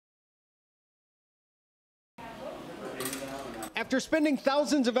After spending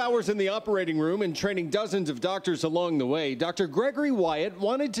thousands of hours in the operating room and training dozens of doctors along the way, Dr. Gregory Wyatt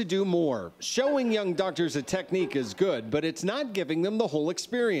wanted to do more. Showing young doctors a technique is good, but it's not giving them the whole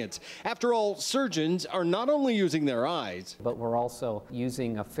experience. After all, surgeons are not only using their eyes, but we're also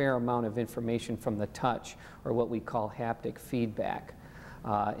using a fair amount of information from the touch, or what we call haptic feedback.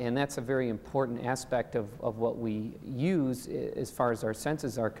 And that's a very important aspect of what we use as far as our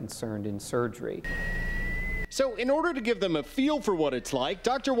senses are concerned in surgery. So in order to give them a feel for what it's like,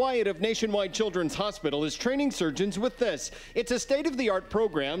 Dr. Wyatt of Nationwide Children's Hospital is training surgeons with this. It's a state-of-the-art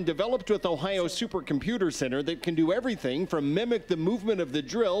program developed with Ohio's Supercomputer Center that can do everything from mimic the movement of the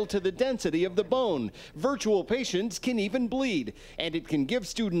drill to the density of the bone. Virtual patients can even bleed, and it can give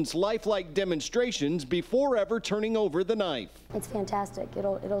students lifelike demonstrations before ever turning over the knife. It's fantastic.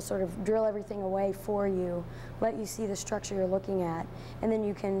 It'll sort of drill everything away for you, let you see the structure you're looking at, and then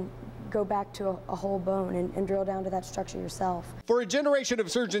you can go back to a whole bone and drill down to that structure yourself. For a generation of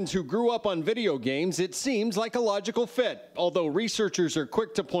surgeons who grew up on video games, it seems like a logical fit, although researchers are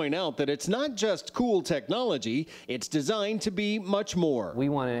quick to point out that it's not just cool technology, it's designed to be much more. We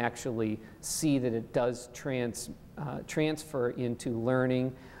want to actually see that it does transfer into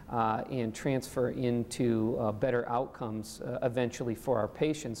learning and transfer into better outcomes eventually for our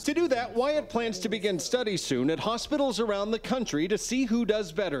patients. To do that, Wyatt plans to begin studies soon at hospitals around the country to see who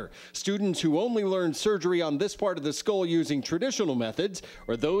does better. Students who only learn surgery on this part of the skull using traditional methods,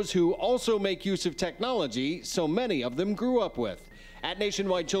 or those who also make use of technology so many of them grew up with. At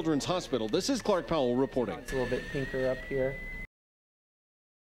Nationwide Children's Hospital, this is Clark Powell reporting. It's a little bit pinker up here.